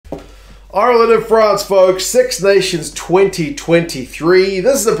Ireland and France, folks. Six Nations 2023.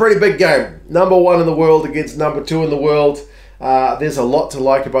 This is a pretty big game. Number one in the world against number two in the world. There's a lot to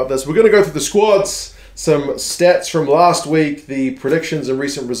like about this. We're going to go through the squads, some stats from last week, the predictions and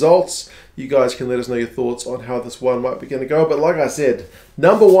recent results. You guys can let us know your thoughts on how this one might be going to go. But like I said,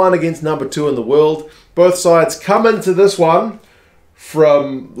 number one against number two in the world. Both sides come into this one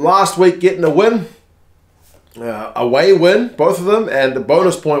from last week getting a win. Away win, both of them, and a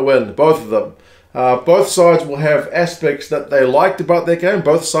bonus point win, both of them. Both sides will have aspects that they liked about their game.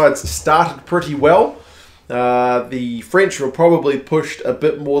 Both sides started pretty well. The French were probably pushed a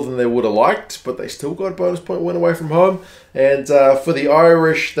bit more than they would have liked, but they still got a bonus point win away from home. And for the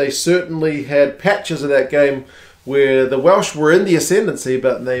Irish, they certainly had patches of that game where the Welsh were in the ascendancy,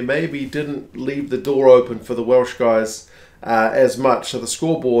 but they maybe didn't leave the door open for the Welsh guys as much. So the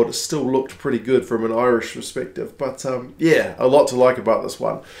scoreboard still looked pretty good from an Irish perspective. But yeah, a lot to like about this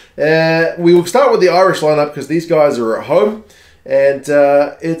one. We will start with the Irish lineup because these guys are at home. And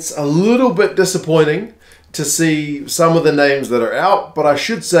it's a little bit disappointing to see some of the names that are out. But I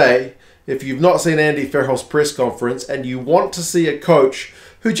should say, if you've not seen Andy Farrell's press conference and you want to see a coach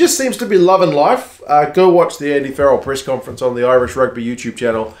who just seems to be loving life, go watch the Andy Farrell press conference on the Irish Rugby YouTube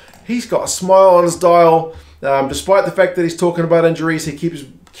channel. He's got a smile on his dial. Despite the fact that he's talking about injuries, he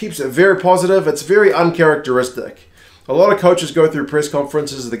keeps it very positive. It's very uncharacteristic. A lot of coaches go through press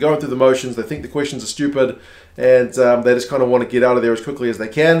conferences, they're going through the motions, they think the questions are stupid, and they just kind of want to get out of there as quickly as they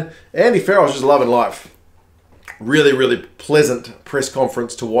can. Andy Farrell's just loving life. Really, really pleasant press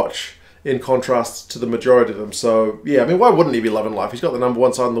conference to watch in contrast to the majority of them. So, yeah, I mean, why wouldn't he be loving life? He's got the number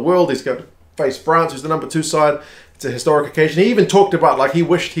one side in the world. He's got to face France, who's the number two side. It's a historic occasion. He even talked about, like, he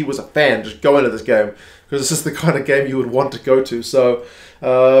wished he was a fan just going into this game because it's just the kind of game you would want to go to. So,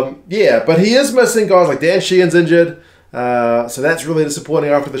 yeah, but he is missing guys like Dan Sheehan's injured. So that's really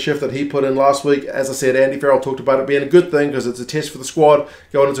disappointing after the shift that he put in last week. As I said, Andy Farrell talked about it being a good thing because it's a test for the squad.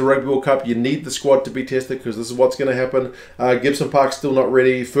 Going into Rugby World Cup, you need the squad to be tested because this is what's going to happen. Gibson Park's still not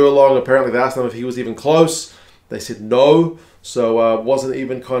ready. Furlong, apparently they asked him if he was even close. They said no. So wasn't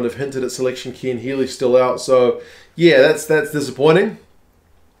even kind of hinted at selection. Ken Healy's still out. So yeah, that's disappointing.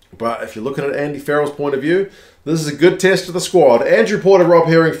 But if you're looking at Andy Farrell's point of view, this is a good test of the squad. Andrew Porter, Rob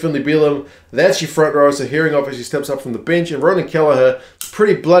Herring, Finlay, Bealham. That's your front row. So Herring obviously steps up from the bench. And Ronan Kelleher,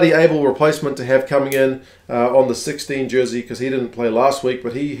 pretty bloody able replacement to have coming in on the 16 jersey because he didn't play last week.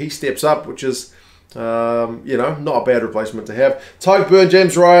 But he steps up, which is, you know, not a bad replacement to have. Tadhg, Byrne,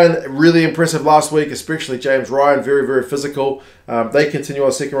 James Ryan, really impressive last week, especially James Ryan, very, very physical. They continue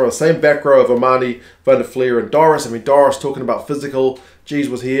on second row. Same back row of Armani, Van der Flier, and Doris. I mean, Doris talking about physical. Geez,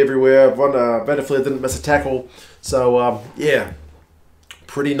 was he everywhere. Van der Flier didn't miss a tackle. So, yeah,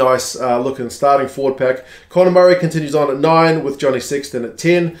 pretty nice looking starting forward pack. Conor Murray continues on at 9 with Johnny Sexton at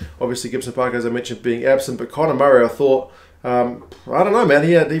 10. Obviously, Gibson Park, as I mentioned, being absent. But Conor Murray, I thought, I don't know, man,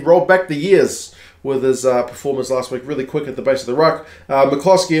 he rolled back the years with his performance last week, really quick at the base of the ruck.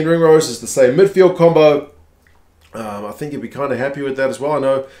 McCloskey and Ringrose is the same midfield combo. I think he'd be kind of happy with that as well. I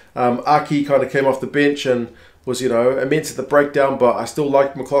know Aki kind of came off the bench and was, you know, immense at the breakdown, but I still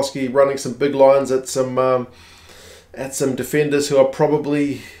liked McCloskey running some big lines at some defenders who are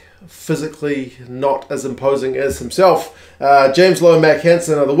probably physically not as imposing as himself. James Lowe and Mack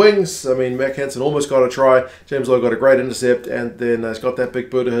Hansen are the wings. I mean, Mack Hansen almost got a try. James Lowe got a great intercept, and then he's got that big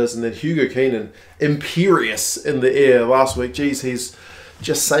boot of his. And then Hugo Keenan, imperious in the air last week. Geez, he's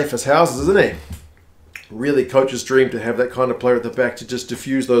just safe as houses, isn't he? Really coach's dream to have that kind of player at the back to just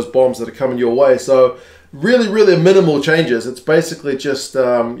diffuse those bombs that are coming your way. So really, really minimal changes. It's basically just, you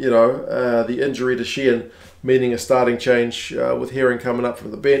know, the injury to Sheehan, meaning a starting change with Herring coming up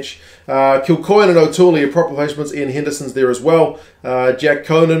from the bench. Kilcoyne and O'Toole are proper replacements. Iain Henderson's there as well. Jack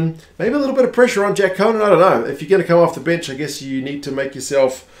Conan, maybe a little bit of pressure on Jack Conan. I don't know. If you're going to come off the bench, I guess you need to make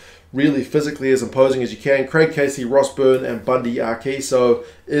yourself really physically as imposing as you can. Craig Casey, Ross Byrne, and Bundee are key. So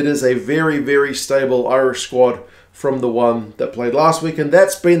it is a very, very stable Irish squad from the one that played last week. And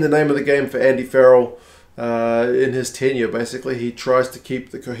that's been the name of the game for Andy Farrell in his tenure. Basically, he tries to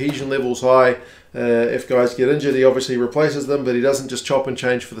keep the cohesion levels high. If guys get injured, he obviously replaces them, but he doesn't just chop and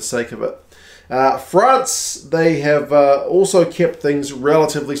change for the sake of it. France, they have also kept things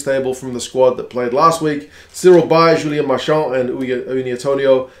relatively stable from the squad that played last week. Cyril Bay, Julien Marchand, and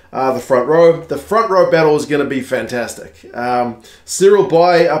Uniatonio are the front row. The front row battle is going to be fantastic. Cyril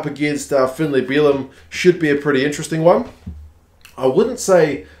Bay up against Finlay Bealham should be a pretty interesting one. I wouldn't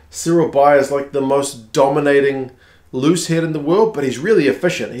say Cyril Bay is like the most dominating loose head in the world, but he's really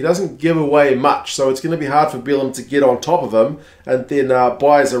efficient. He doesn't give away much, so it's going to be hard for Bealham to get on top of him. And then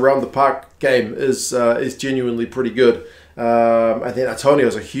Bay's around the park game is genuinely pretty good. And then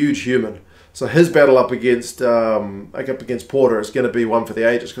Antonio's a huge human. So his battle up against Porter is going to be one for the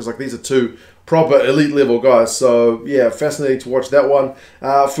ages, because like these are two proper elite level guys. So yeah, fascinating to watch that one.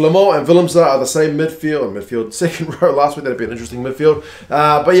 Flamand and Willemse are the same midfield, second row last week. That'd be an interesting midfield.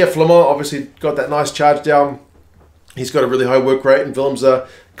 But yeah, Flamand obviously got that nice charge down. He's got a really high work rate, and Willemse,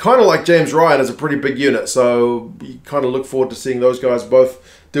 kind of like James Ryan, is a pretty big unit. So you kind of look forward to seeing those guys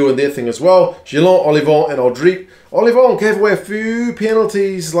both doing their thing as well. Gillon, Olivon, and Audric. Olivon gave away a few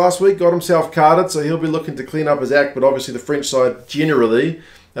penalties last week, got himself carded, so he'll be looking to clean up his act. But obviously the French side generally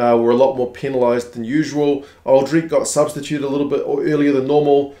were a lot more penalised than usual. Audric got substituted a little bit earlier than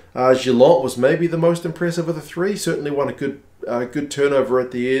normal. Gillon was maybe the most impressive of the three. Certainly won a good turnover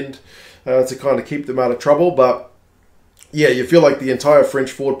at the end to kind of keep them out of trouble. But yeah, you feel like the entire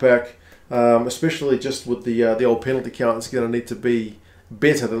French forward pack, especially just with the old penalty count, is going to need to be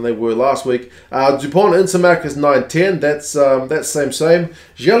better than they were last week. Dupont Intermac is 9-10. That's same.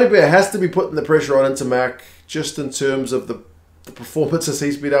 Jalibert has to be putting the pressure on Intermac just in terms of the performances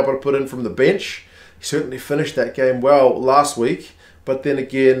he's been able to put in from the bench. He certainly finished that game well last week. But then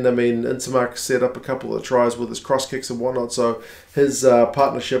again, I mean, Intermac set up a couple of tries with his cross kicks and whatnot, so his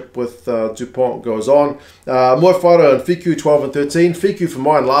partnership with Dupont goes on. Moifado and Fickou, 12 and 13. Fickou, for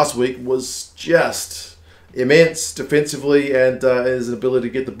mine last week, was just immense defensively and his ability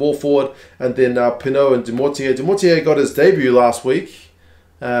to get the ball forward. And then Penaud and Dumortier. Dumortier got his debut last week,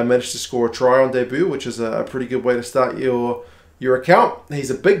 managed to score a try on debut, which is a pretty good way to start your account.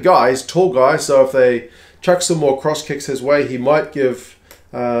 He's a big guy, he's a tall guy, so if they chuck some more cross kicks his way, he might give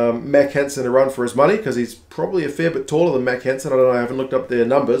Mack Hansen a run for his money, because he's probably a fair bit taller than Mack Hansen. I don't know, I haven't looked up their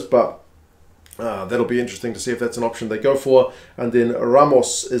numbers, but that'll be interesting to see if that's an option they go for. And then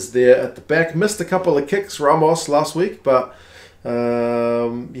Ramos is there at the back. Missed a couple of kicks, Ramos, last week, but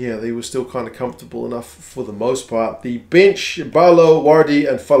yeah, they were still kind of comfortable enough for the most part. The bench, Barlow, Wardy,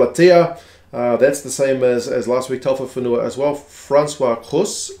 and Falatea. That's the same as last week. Telfa Fanua as well. Francois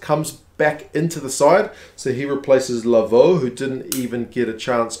Cruz comes back into the side, so he replaces Lowe, who didn't even get a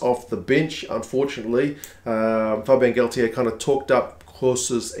chance off the bench, unfortunately. Fabien Galtier kind of talked up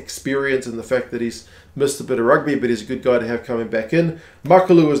Cruz's experience and the fact that he's missed a bit of rugby, but he's a good guy to have coming back in.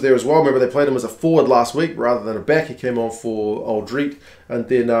 Makalu was there as well. Remember, they played him as a forward last week rather than a back. He came on for Audric. And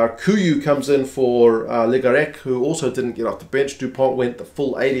then Kuyu comes in for Legarec, who also didn't get off the bench. Dupont went the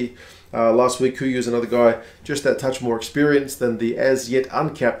full 80 last week. Kuyu is another guy just that touch more experienced than the as yet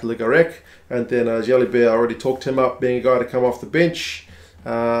uncapped Legarec. And then Jalibert, I already talked him up being a guy to come off the bench.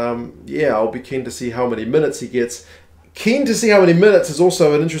 Yeah, I'll be keen to see how many minutes he gets. Keen to see how many minutes is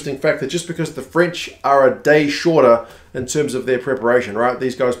also an interesting factor, just because the French are a day shorter in terms of their preparation, right?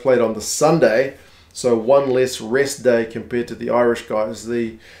 These guys played on the Sunday, so one less rest day compared to the Irish guys.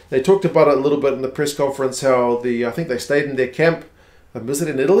 They talked about it a little bit in the press conference, how I think they stayed in their camp. I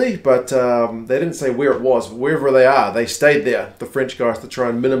visited in Italy, but they didn't say where it was. But wherever they are, they stayed there, the French guys, to try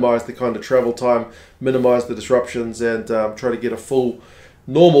and minimize the kind of travel time, minimize the disruptions, and try to get a full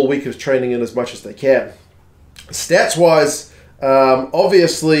normal week of training in as much as they can. Stats-wise,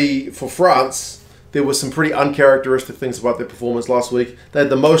 obviously for France, there were some pretty uncharacteristic things about their performance last week. They had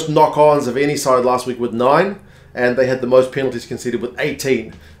the most knock-ons of any side last week with 9, and they had the most penalties conceded with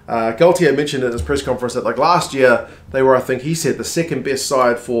 18. Galtier mentioned at his press conference that like last year, they were, I think he said, the second best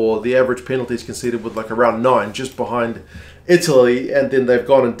side for the average penalties conceded with like around 9, just behind Italy, and then they've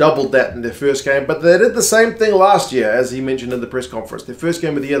gone and doubled that in their first game. But they did the same thing last year, as he mentioned in the press conference. Their first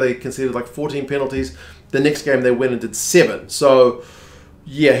game of the year, they conceded like 14 penalties. The next game, they went and did 7. So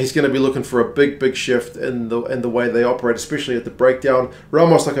yeah, he's going to be looking for a big shift in the way they operate, especially at the breakdown.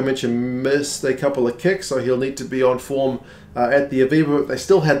 Ramos, like I mentioned, missed a couple of kicks, so he'll need to be on form at the Aviva. They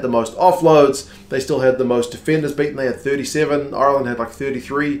still had the most offloads. They still had the most defenders beaten. They had 37. Ireland had like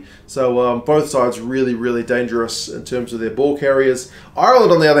 33. So both sides really dangerous in terms of their ball carriers.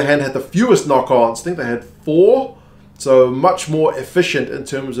 Ireland, on the other hand, had the fewest knock-ons. I think they had 4. So much more efficient in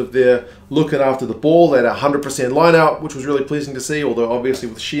terms of their looking after the ball. They had a 100% line out, which was really pleasing to see, although obviously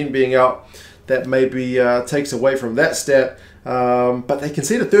with Sheen being out, that maybe takes away from that stat. But they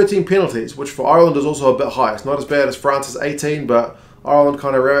conceded 13 penalties, which for Ireland is also a bit high. It's not as bad as France's 18, but Ireland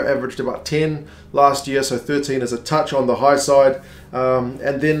kind of averaged about 10 last year, so 13 is a touch on the high side.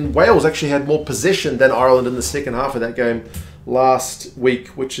 And then Wales actually had more possession than Ireland in the second half of that game last week,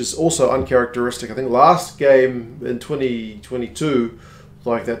 which is also uncharacteristic. I think last game in 2022,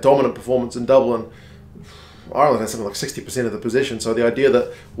 like that dominant performance in Dublin, Ireland had something like 60% of the possession. So the idea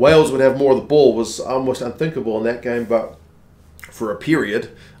that Wales would have more of the ball was almost unthinkable in that game, but for a period,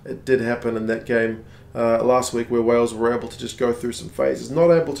 it did happen in that game last week, where Wales were able to just go through some phases.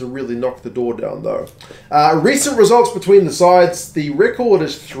 Not able to really knock the door down, though. Recent results between the sides. The record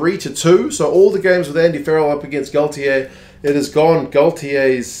is 3-2, so all the games with Andy Farrell up against Gaultier, it has gone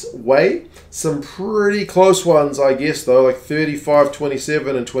Gaultier's way. Some pretty close ones, I guess, though, like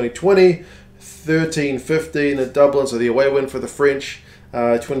 35-27 in 2020, 13-15 at Dublin, so the away win for the French,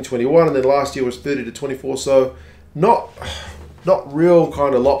 2021, and then last year was 30-24, so not real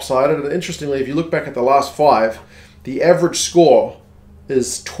kind of lopsided. And interestingly, if you look back at the last 5, the average score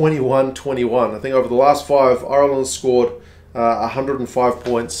is 21-21. I think over the last 5, Ireland scored 105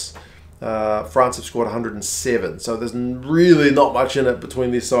 points. France have scored 107. So there's really not much in it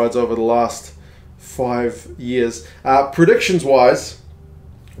between these sides over the last 5 years. Predictions-wise,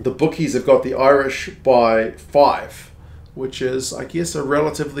 the bookies have got the Irish by 5, which is, I guess, a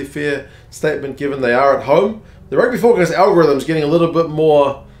relatively fair statement given they are at home. The Rugby Forecast algorithm is getting a little bit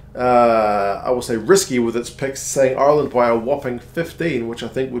more, I will say, risky with its picks, saying Ireland by a whopping 15, which I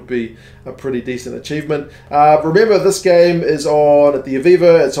think would be a pretty decent achievement. Remember, this game is on at the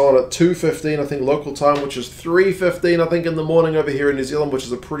Aviva. It's on at 2:15, I think, local time, which is 3:15, I think, in the morning over here in New Zealand, which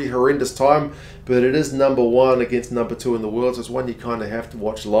is a pretty horrendous time. But it is number 1 against number 2 in the world, so it's one you kind of have to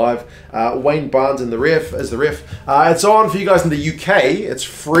watch live. Wayne Barnes as the ref. It's on for you guys in the UK. It's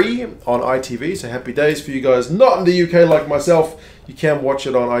free on ITV, so happy days for you guys not in the UK like myself. You can watch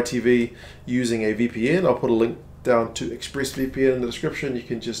it on ITV using a VPN. I'll put a link down to ExpressVPN in the description. You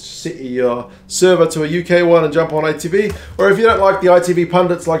can just set your server to a UK one and jump on ITV. Or if you don't like the ITV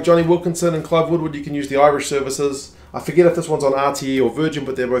pundits like Johnny Wilkinson and Clive Woodward, you can use the Irish services. I forget if this one's on RTE or Virgin,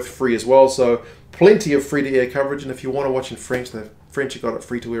 but they're both free as well. So plenty of free-to-air coverage. And if you want to watch in French, the French have got it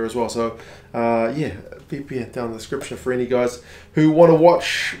free-to-air as well. So yeah, VPN down in the description for any guys who want to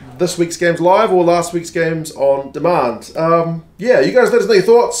watch this week's games live or last week's games on demand. Yeah, you guys let us know your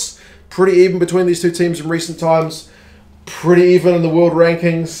thoughts. Pretty even between these two teams in recent times. Pretty even in the world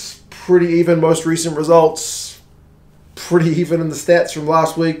rankings. Pretty even most recent results. Pretty even in the stats from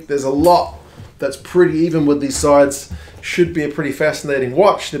last week. There's a lot that's pretty even with these sides. Should be a pretty fascinating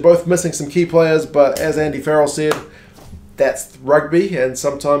watch. They're both missing some key players, but as Andy Farrell said, that's rugby, and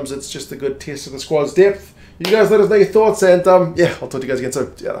sometimes it's just a good test of the squad's depth. You guys let us know your thoughts, and yeah, I'll talk to you guys again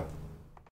soon. Yeah.